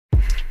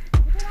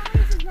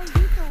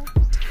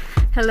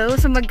Hello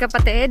sa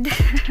magkapatid.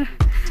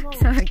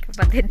 Sa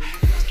magkapatid.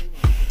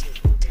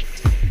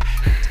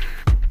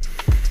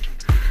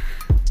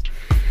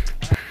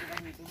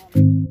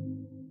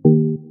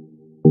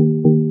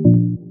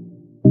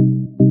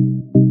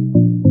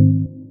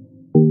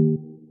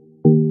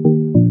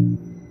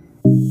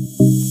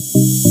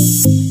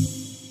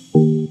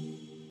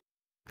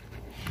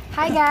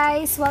 Hi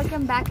guys!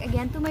 Welcome back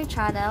again to my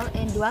channel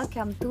and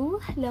welcome to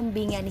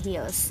Lambingan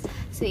Hills.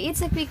 So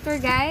it's a quick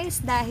tour guys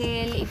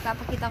dahil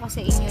ipapakita ko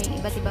sa inyo yung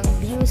iba't ibang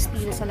views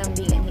dito sa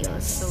Lambingan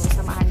Hills. So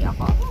samahan niyo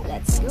ako.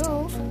 Let's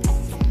go!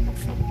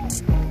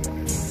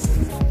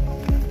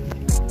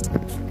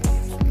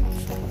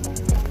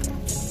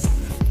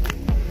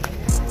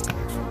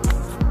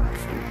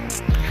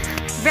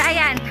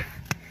 Brian!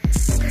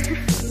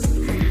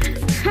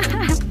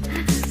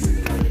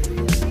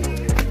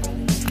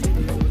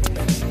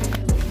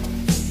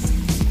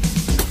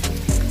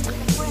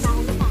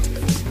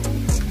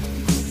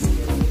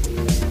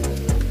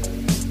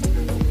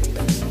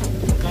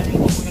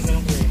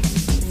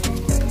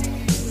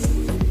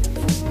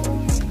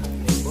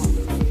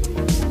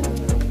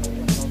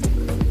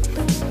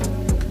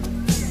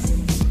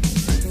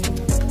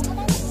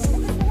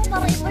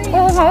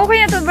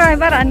 Okay na to, Brian.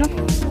 Para ano?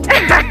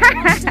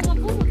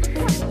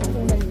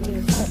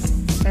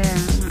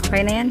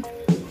 Okay na yan.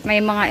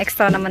 May mga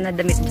extra naman na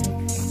damit.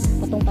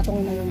 Patong-patong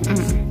na yun.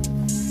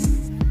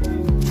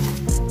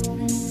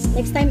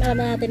 Next time, alam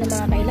na natin ang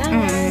mga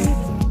kailangan.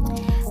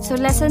 So,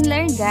 lesson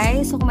learned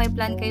guys. So, kung may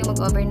plan kayo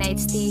mag-overnight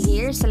stay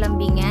here sa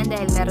Lambingan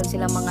dahil meron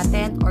silang mga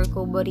tent or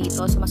kubo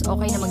rito. So, mas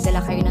okay na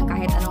magdala kayo ng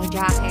kahit anong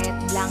jacket,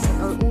 blanket,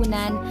 or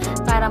unan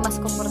para mas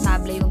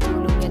komportable yung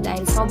tulog nyo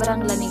dahil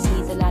sobrang lamig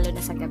dito lalo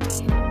na sa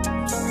gabi.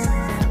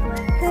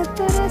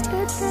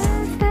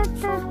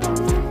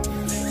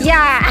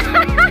 Yeah!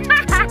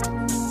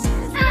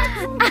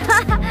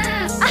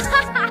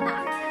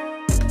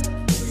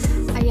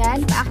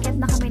 Ayan, paakyat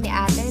na kami ni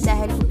ate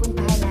dahil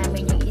pupuntahan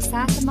namin yung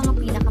isa sa mga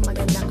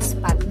pinakamagandang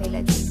spot nila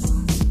dito.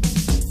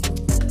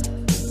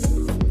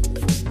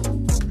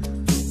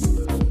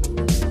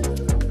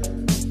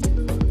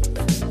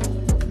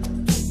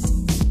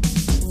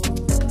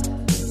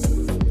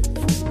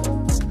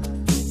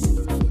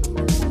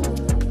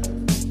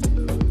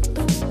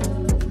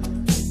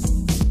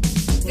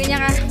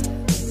 Ganyan ka.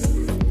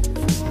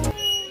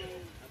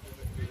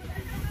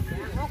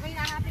 Okay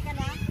na, happy ka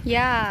na?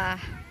 Yeah.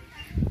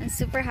 I'm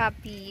super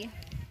happy.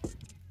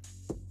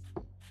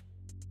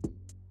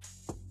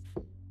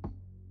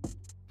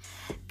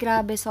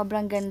 Grabe,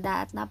 sobrang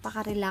ganda at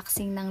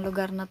napaka-relaxing ng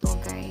lugar na to,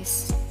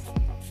 guys.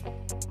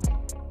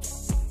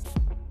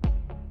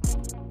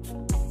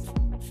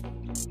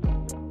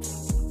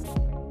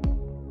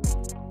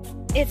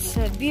 It's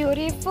a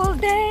beautiful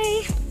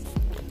day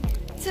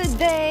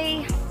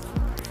today.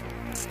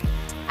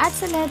 At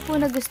sa lahat po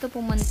na gusto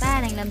pumunta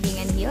ng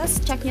Lambingan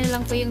Hills, check nyo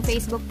na lang po yung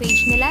Facebook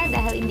page nila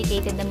dahil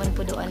indicated naman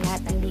po doon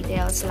lahat ng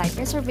details like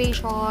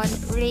reservation,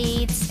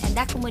 rates, and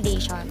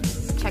accommodation.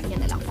 Check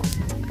nyo na lang po.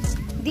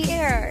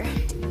 Dear,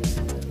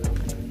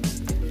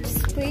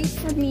 just wait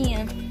for me.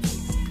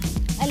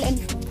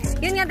 Alin?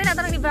 Yun nga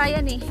tinatanong ni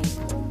Brian eh.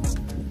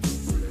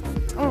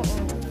 Oo.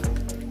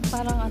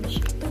 Parang ano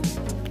siya.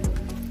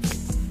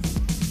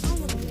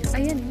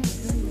 Ayan.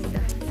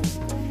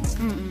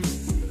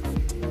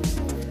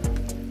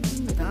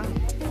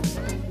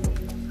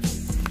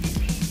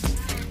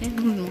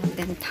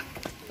 Tenta.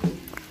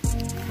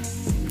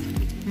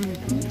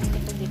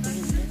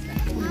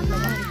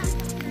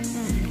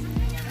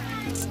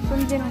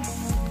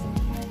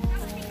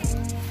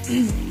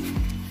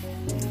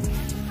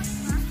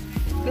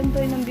 Ganda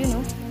yun ang view,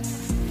 no?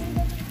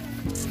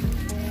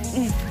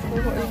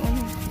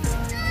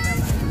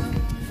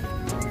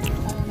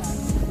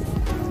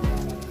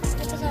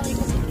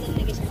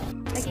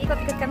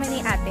 Nag-iikot-ikot kami ni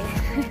ate.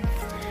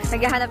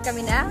 Naghahanap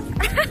kami na.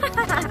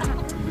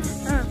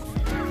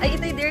 Ay,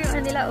 ito yung dear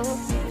yung nila, oh.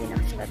 Hindi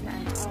nakasulat na.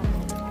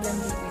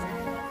 Lambingan.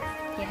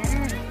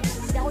 Yan.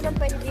 Hindi ako dyan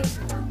pwede.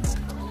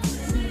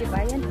 Diba?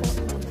 Yan po.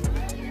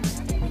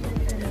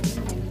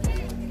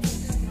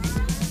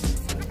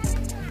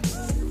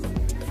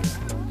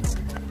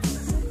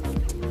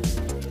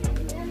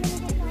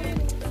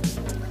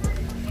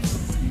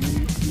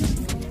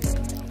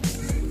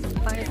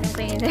 Pangit yung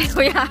tingin eh,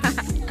 kuya.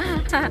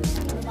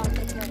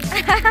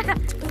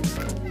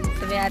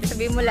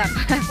 Sabihin mo lang.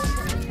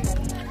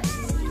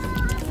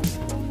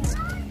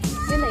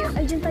 Yun na yun.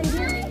 Ay, dyan tayo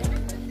dyan.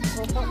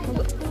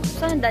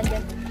 Saan ang daan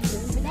dyan?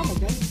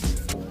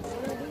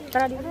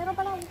 Tara, dito. Meron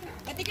pala.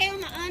 Pati kayo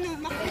ano,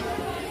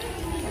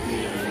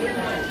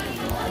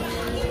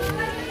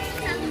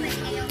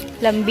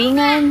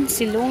 Lambingan,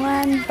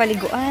 silungan,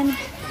 paliguan.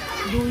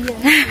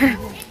 Duyan.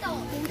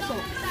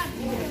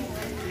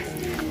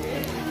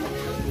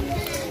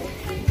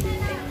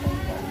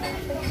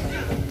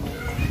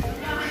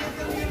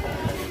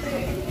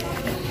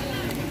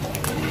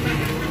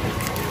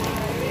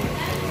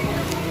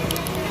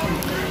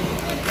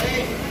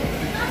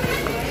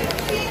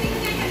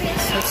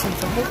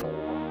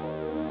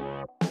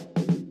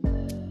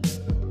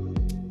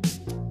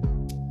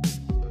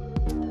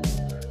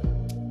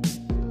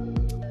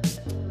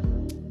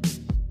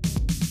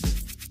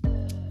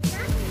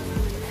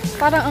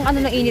 Parang ang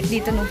ano na init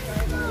dito, no?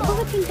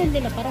 Bakit pintan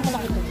nila? Parang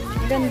malaki to.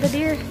 Ganda,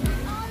 dear.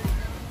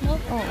 No?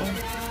 Oo.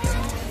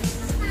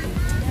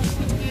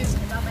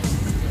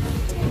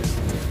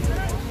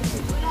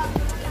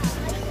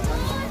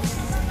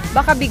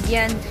 Baka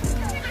bigyan.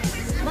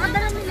 Baka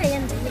dala nila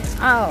yan.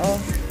 Oo.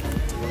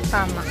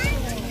 Tama.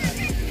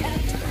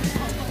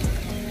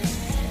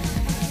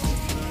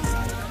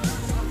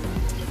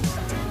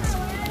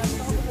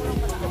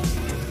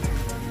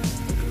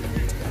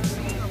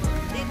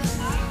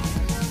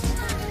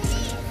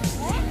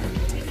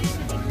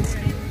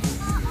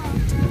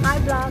 Hi,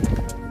 vlog.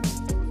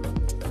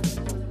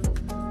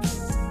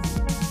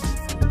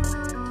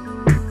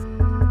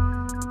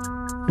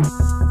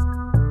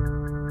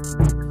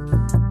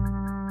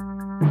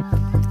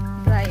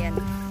 Brian.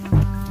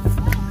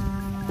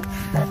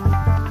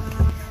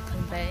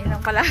 Brian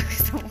lang pala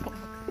gusto mo.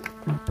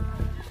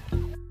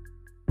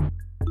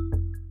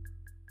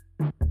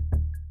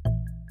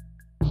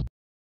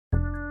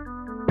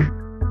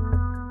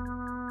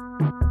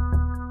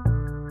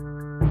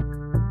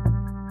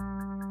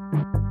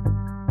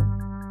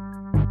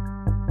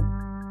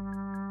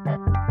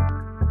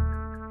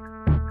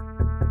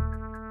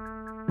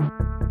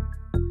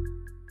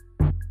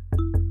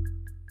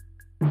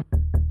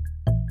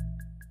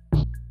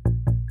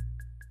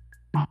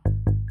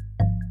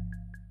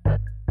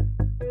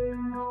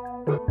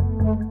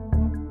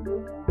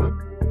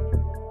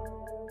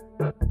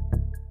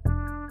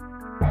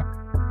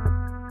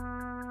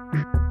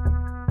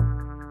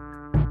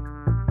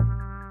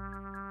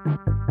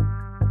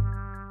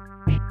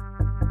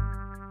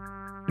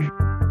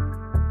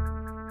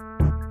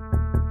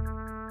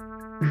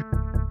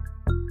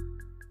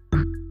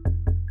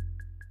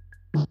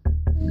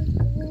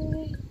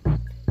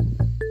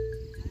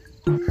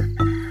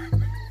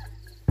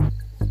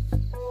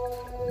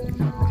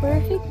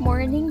 Perfect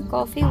morning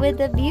coffee with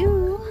a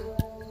view.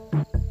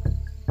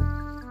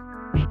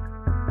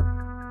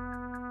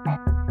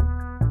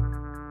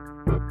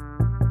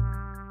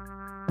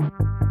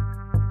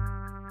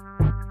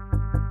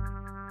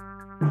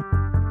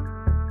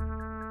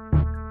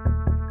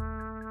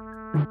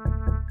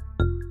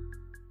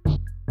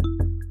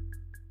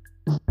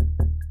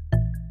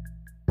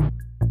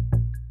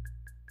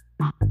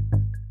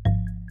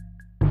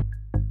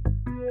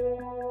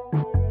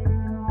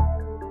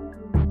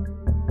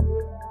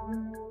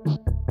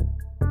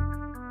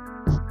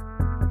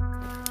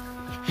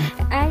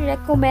 I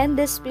recommend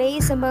this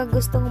place sa mga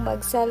gustong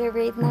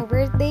mag-celebrate ng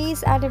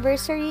birthdays,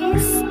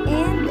 anniversaries,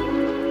 and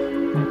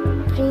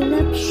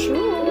prenup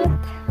shoot.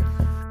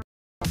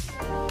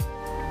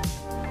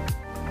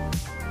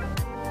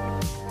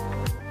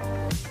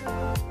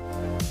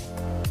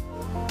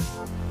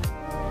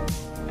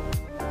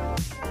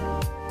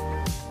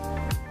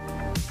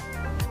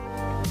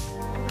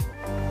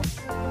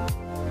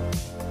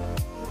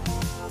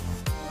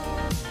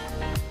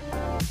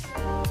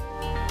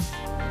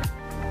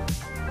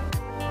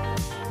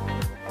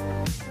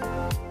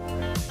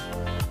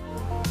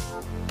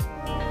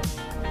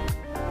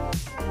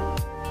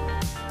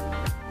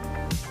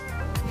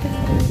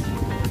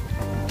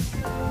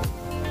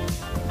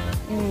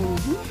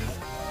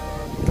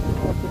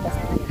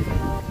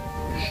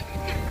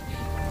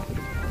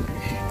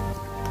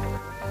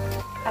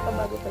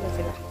 Katabago pala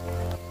sila.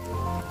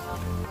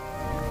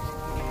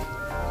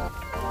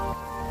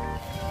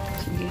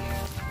 Sige.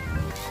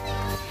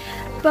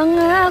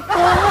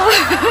 Pangako.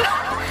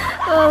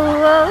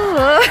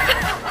 Oh.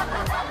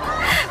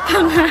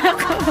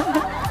 Pangako.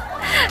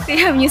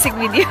 Kaya music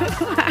video.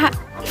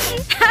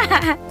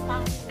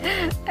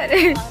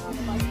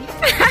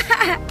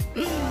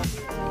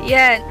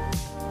 Yan.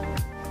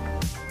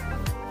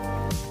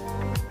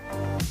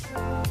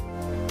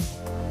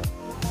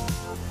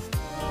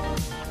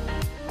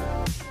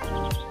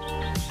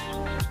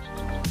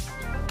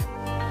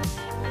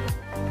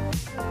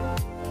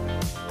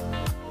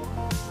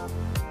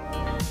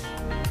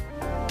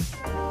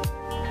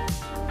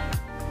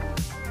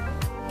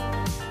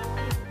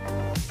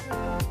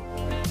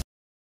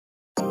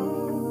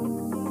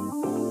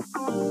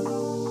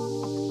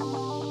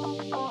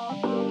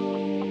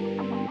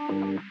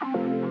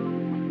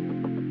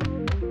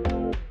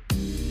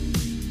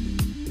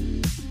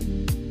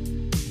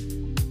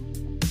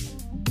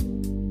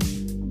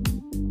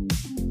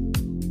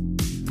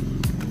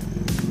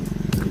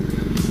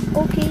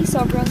 Okay,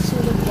 sobrang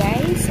sulog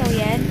guys. So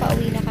yan,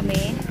 pauwi na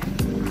kami.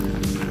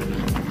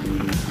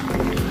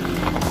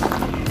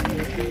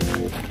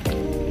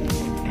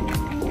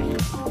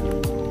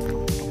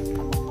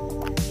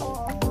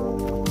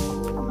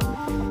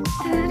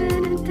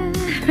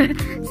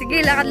 Sige,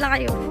 lakad lang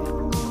kayo.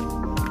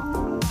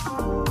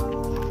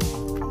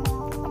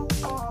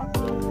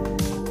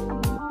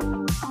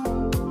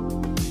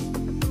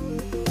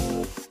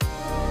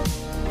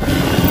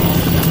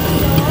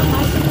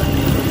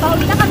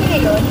 Pauwi na kami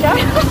ngayon.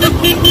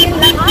 Yun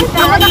lang.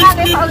 Ako na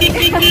kami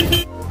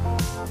pauwi.